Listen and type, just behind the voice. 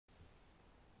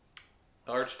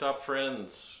Archtop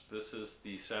friends, this is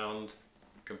the sound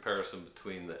comparison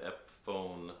between the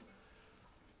Epi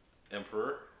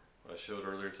Emperor I showed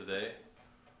earlier today.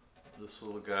 This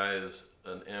little guy is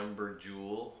an amber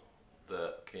jewel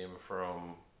that came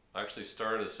from, actually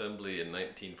started assembly in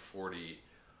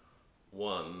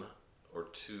 1941 or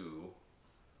 2.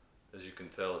 As you can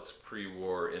tell, it's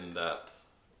pre-war in that,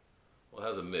 well, it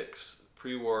has a mix.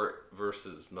 Pre-war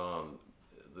versus non.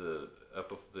 The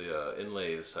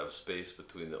inlays have space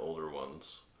between the older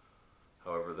ones.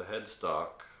 However, the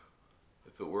headstock,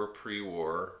 if it were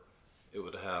pre-war, it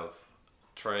would have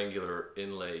triangular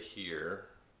inlay here,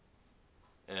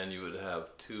 and you would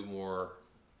have 2 more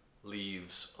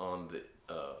leaves on the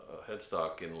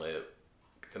headstock inlay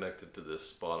connected to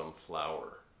this bottom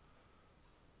flower.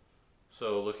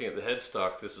 So looking at the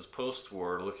headstock, this is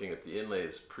post-war. Looking at the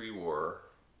inlays, pre-war.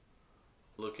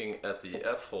 Looking at the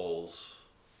F-holes,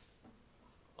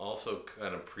 also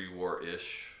kind of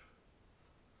pre-war-ish.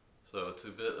 So it's a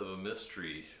bit of a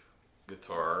mystery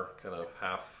guitar, kind of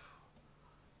half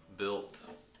built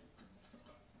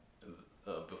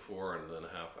before and then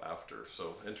half after.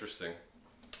 So interesting.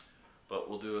 But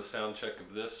we'll do a sound check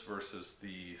of this versus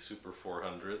the Super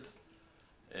 400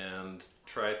 and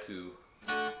try to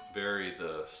vary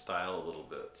the style a little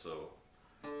bit. So,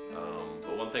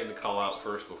 but one thing to call out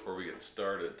first before we get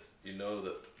started, you know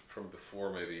that from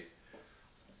before maybe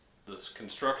this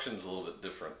construction's a little bit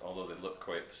different, although they look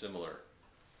quite similar.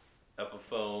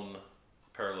 Epiphone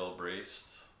parallel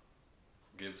braced,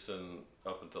 Gibson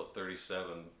up until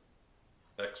 37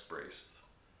 X braced.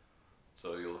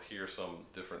 So you'll hear some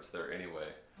difference there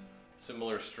anyway.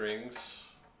 Similar strings.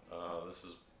 This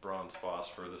is bronze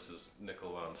phosphor, this is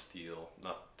nickel on steel.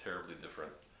 Not terribly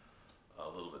different, a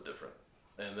little bit different.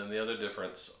 And then the other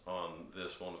difference on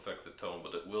this won't affect the tone,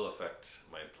 but it will affect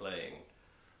my playing.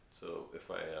 So if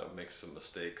I make some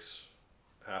mistakes,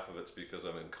 half of it's because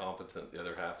I'm incompetent, the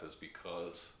other half is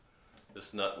because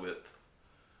this nut width,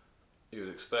 you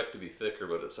would expect to be thicker,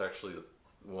 but it's actually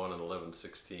 1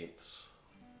 11/16.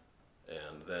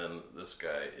 And then this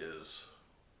guy is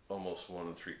almost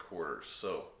 1 3/4.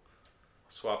 So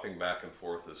swapping back and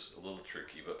forth is a little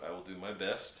tricky, but I will do my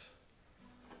best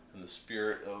in the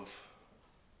spirit of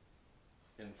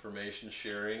information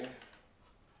sharing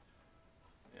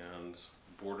and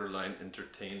borderline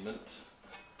entertainment.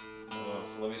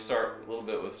 So let me start a little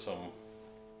bit with some,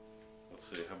 let's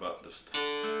see, how about just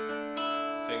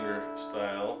finger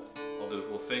style. I'll do a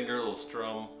little finger, a little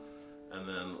strum, and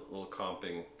then a little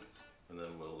comping, and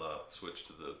then we'll switch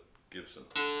to the Gibson.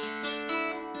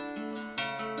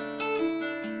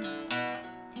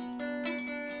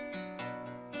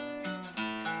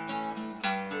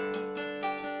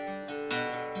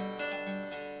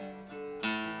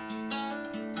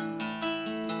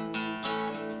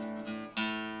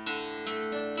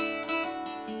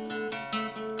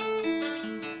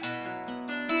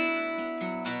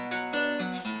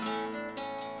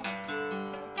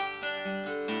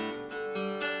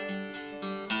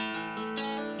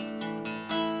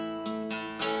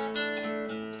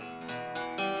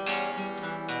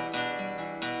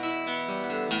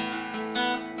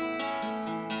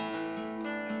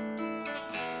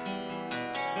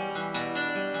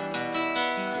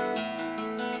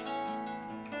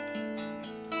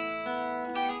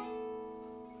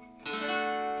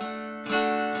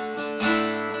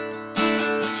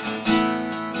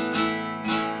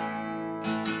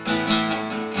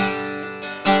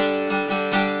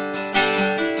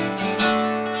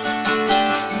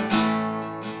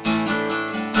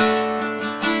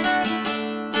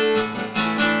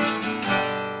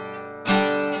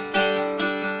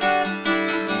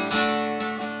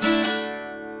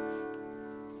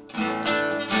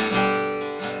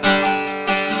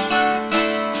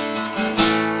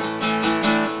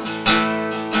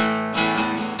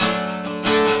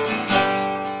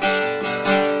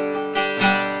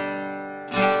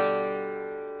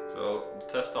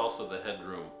 Test also the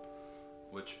headroom,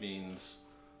 which means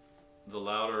the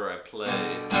louder I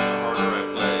play, the harder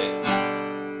I play,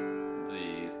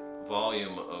 the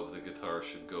volume of the guitar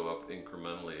should go up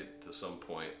incrementally to some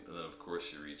point, and then of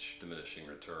course you reach diminishing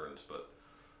returns. But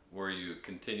where you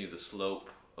continue the slope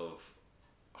of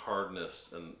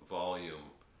hardness and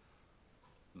volume,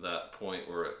 that point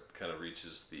where it kind of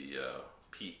reaches the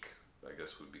peak, I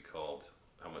guess would be called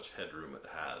how much headroom it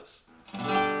has.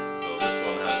 So this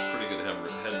one has pretty good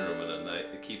headroom, and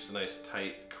it keeps a nice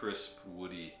tight, crisp,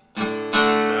 woody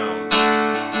sound.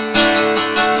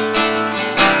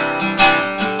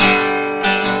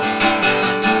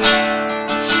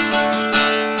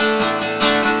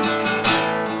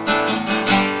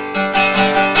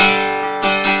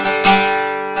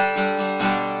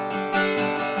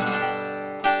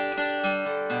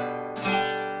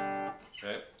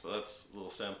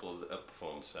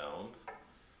 Epiphone sound.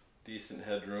 Decent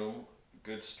headroom,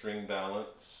 good string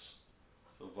balance.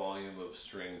 The volume of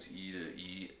strings E to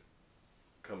E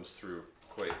comes through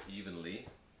quite evenly.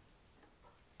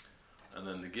 And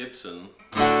then the Gibson.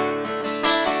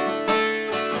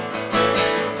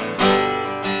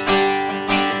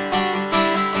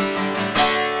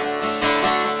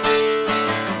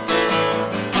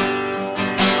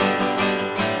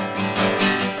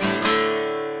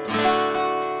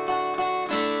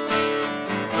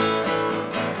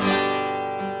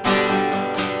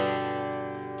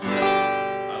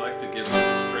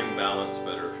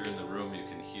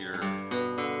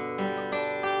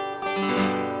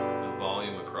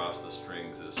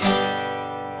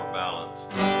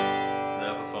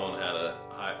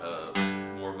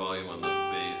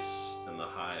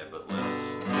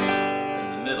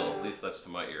 That's to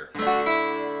my ear.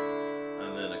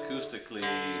 And then acoustically,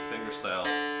 fingerstyle.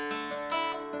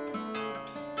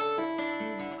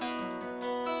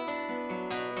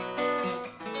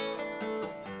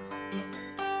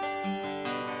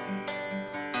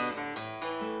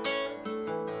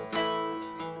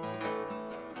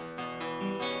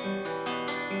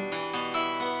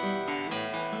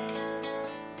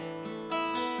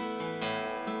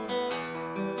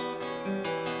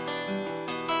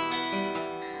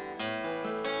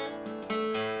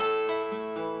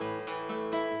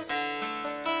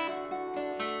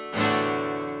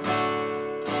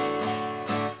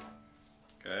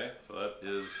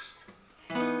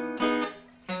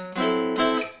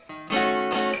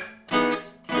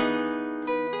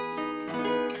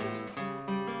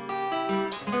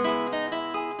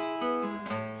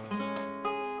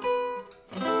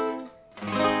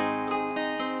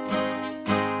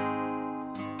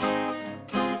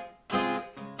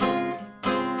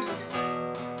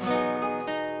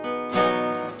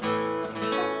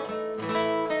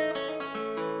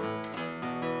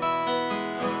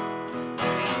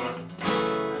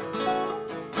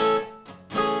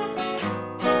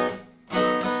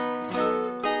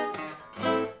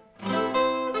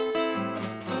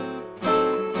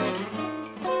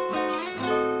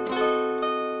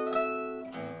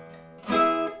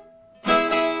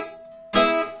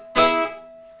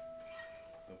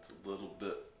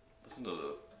 Listen to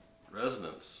the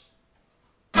resonance.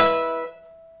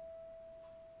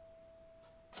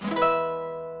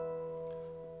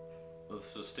 The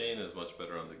sustain is much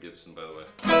better on the Gibson, by the way.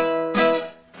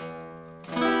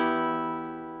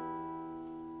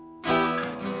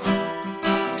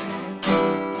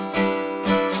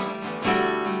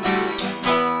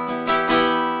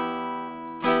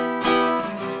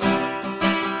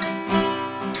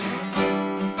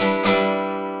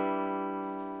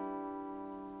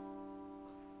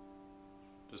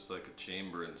 Just like a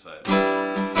chamber inside.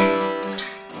 I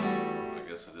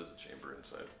guess it is a chamber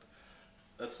inside.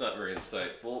 That's not very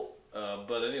insightful,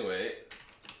 but anyway,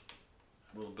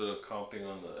 a little bit of comping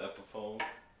on the Epiphone,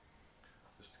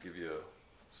 just to give you a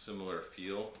similar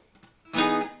feel.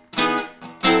 A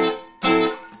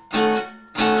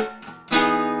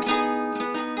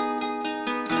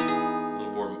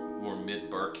little more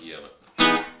mid-barky on it.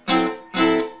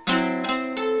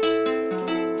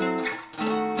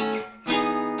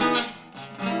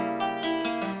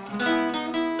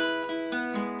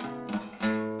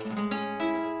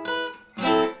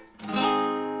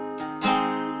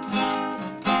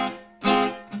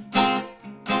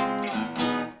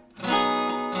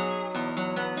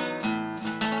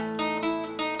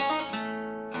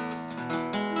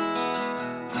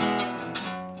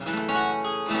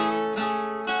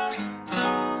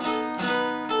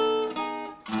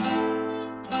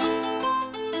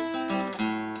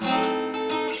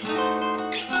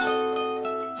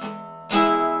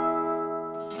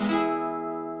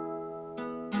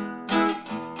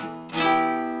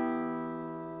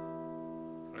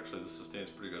 Actually, the sustain's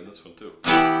pretty good in this one too.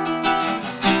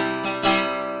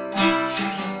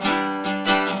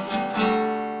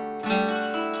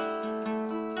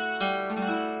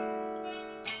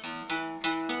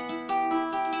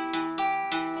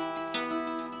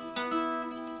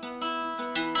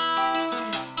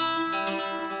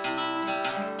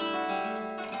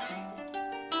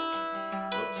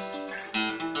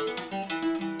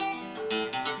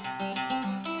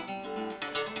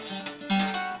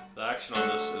 On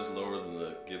this is lower than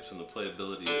the Gibson. The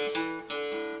playability is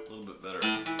a little bit better.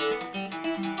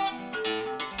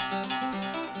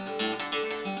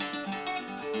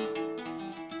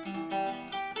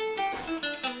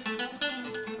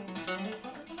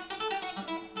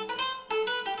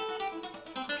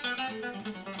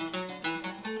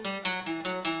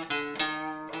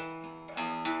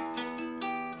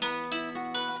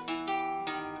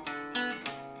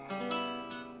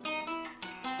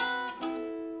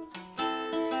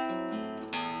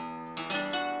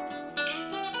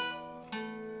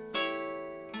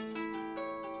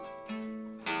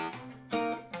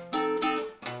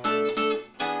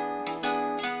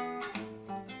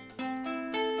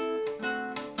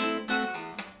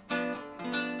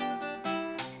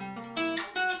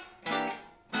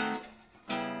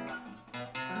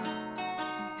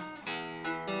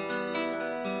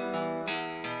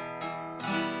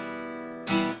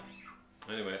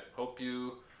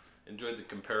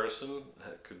 comparison,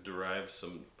 could derive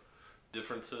some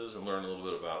differences and learn a little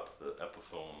bit about the Epi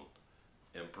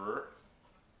Emperor.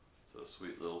 It's a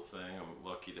sweet little thing. I'm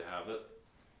lucky to have it.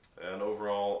 And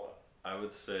overall, I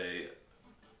would say,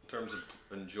 in terms of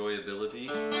enjoyability,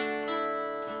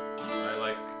 I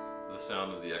like the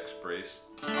sound of the X-Brace.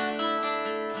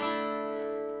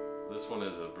 This one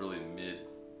is a really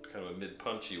kind of a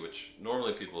mid-punchy, which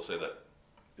normally people say that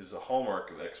is a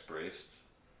hallmark of X-Brace.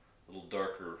 A little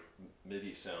darker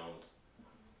MIDI sound.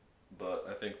 But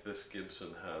I think this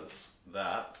Gibson has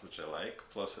that, which I like,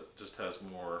 plus it just has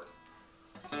more,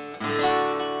 it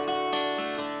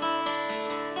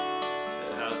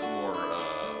has more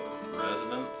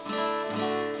resonance,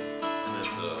 and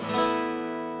it's a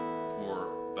more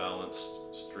balanced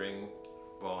string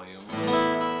volume.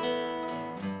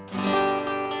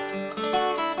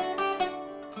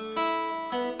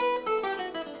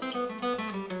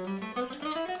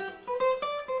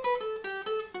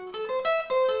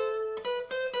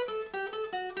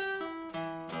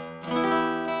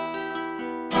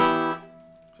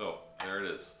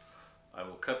 I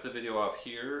will cut the video off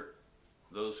here.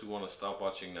 Those who want to stop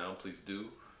watching now, please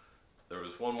do. There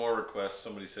was one more request.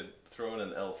 Somebody said throw in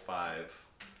an L5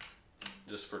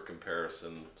 just for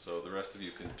comparison. So the rest of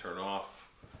you can turn off,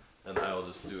 and I will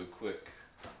just do a quick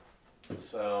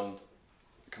sound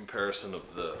comparison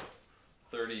of the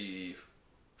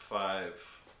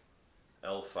 35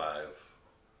 L5,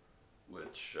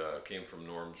 which came from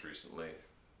Norm's recently.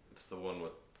 It's the one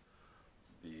with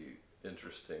the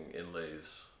interesting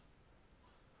inlays.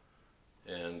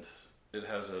 And it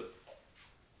has a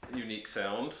unique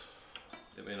sound.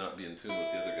 It may not be in tune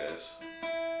with the other guys.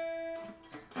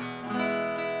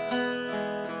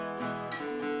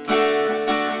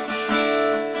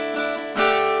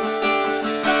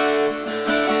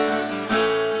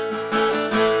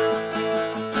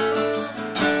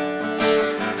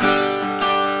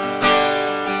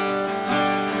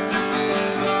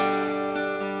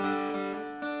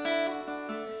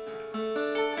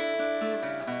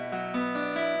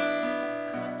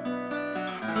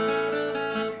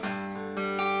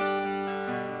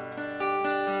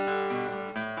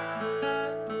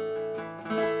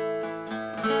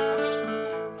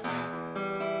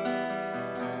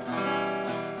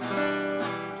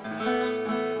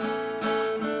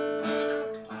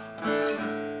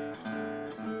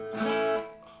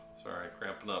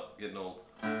 Up, getting old.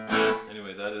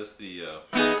 Anyway, that is the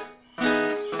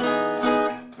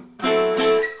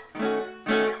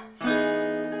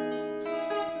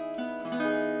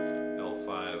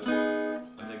L5.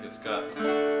 I think it's got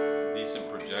decent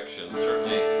projection.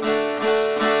 Certainly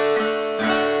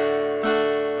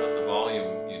has the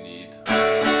volume you need.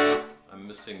 I'm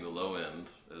missing the low end,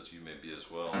 as you may be as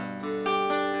well.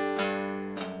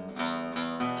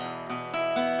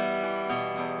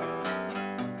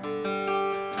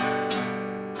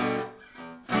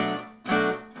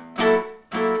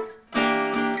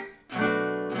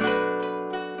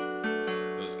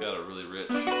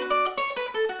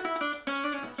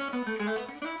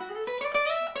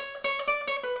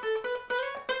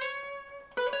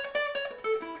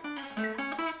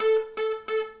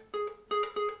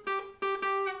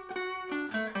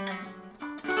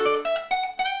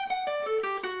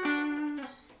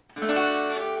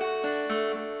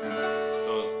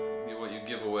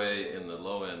 In the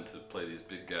low end to play these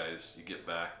big guys, you get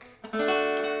back with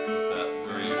that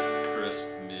very crisp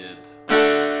mid,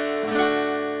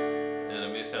 and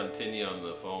it may sound tinny on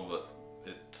the phone, but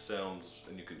it sounds,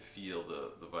 and you can feel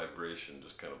the vibration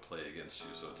just kind of play against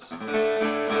you. So it's,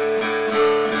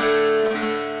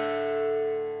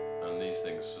 and these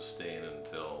things sustain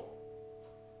until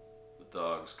the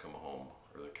dogs come home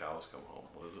or the cows come home.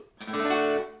 What is it?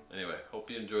 Anyway, hope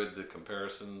you enjoyed the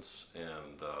comparisons,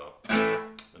 and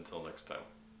until next time.